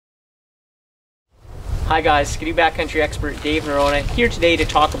Hi guys, Skidoo Backcountry expert Dave Norona here today to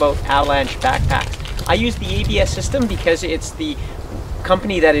talk about Avalanche backpacks. I use the ABS system because it's the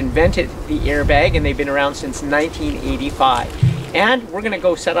company that invented the airbag and they've been around since 1985. And we're going to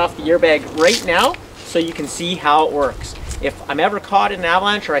go set off the airbag right now so you can see how it works. If I'm ever caught in an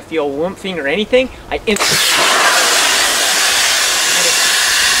avalanche or I feel whoomphing or anything, it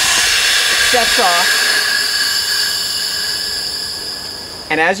sets off.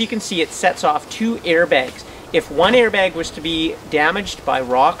 And as you can see, it sets off two airbags. If one airbag was to be damaged by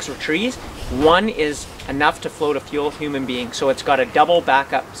rocks or trees, one is enough to float a fuel human being. So it's got a double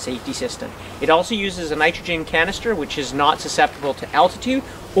backup safety system. It also uses a nitrogen canister, which is not susceptible to altitude,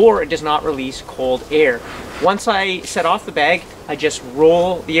 or it does not release cold air. Once I set off the bag, I just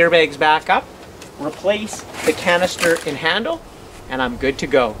roll the airbags back up, replace the canister and handle, and I'm good to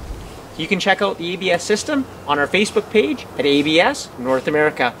go. You can check out the ABS system on our Facebook page at ABS North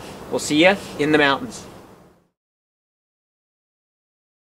America. We'll see you in the mountains.